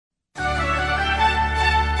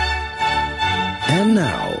And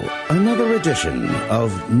now, another edition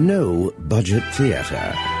of No Budget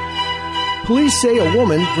Theater. Police say a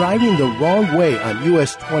woman driving the wrong way on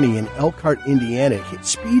US 20 in Elkhart, Indiana, hit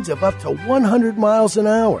speeds of up to 100 miles an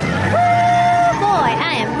hour. Boy,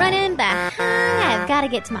 I am running behind. I've got to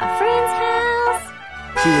get to my friend's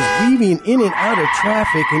house. She was weaving in and out of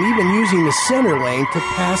traffic and even using the center lane to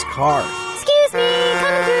pass cars. Excuse me,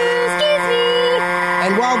 coming through, excuse me.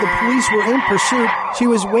 And while the police were in pursuit, she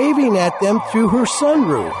was waving at them through her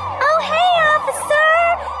sunroof. Oh, hey, officer.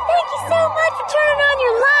 Thank you so much for turning on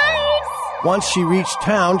your lights. Once she reached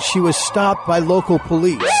town, she was stopped by local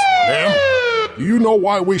police. Ma'am, do you know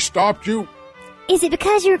why we stopped you? Is it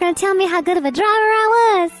because you were going to tell me how good of a driver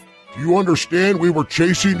I was? Do you understand we were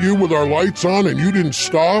chasing you with our lights on and you didn't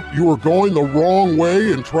stop? You were going the wrong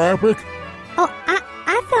way in traffic? Oh,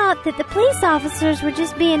 I thought that the police officers were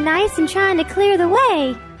just being nice and trying to clear the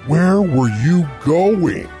way. Where were you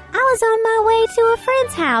going? I was on my way to a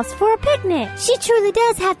friend's house for a picnic. She truly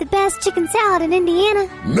does have the best chicken salad in Indiana.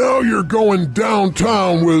 Now you're going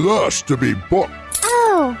downtown with us to be booked.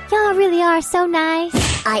 Oh, y'all really are so nice.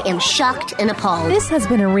 I am shocked and appalled. This has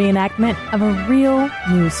been a reenactment of a real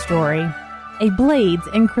news story. A Blades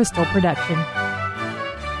and Crystal production.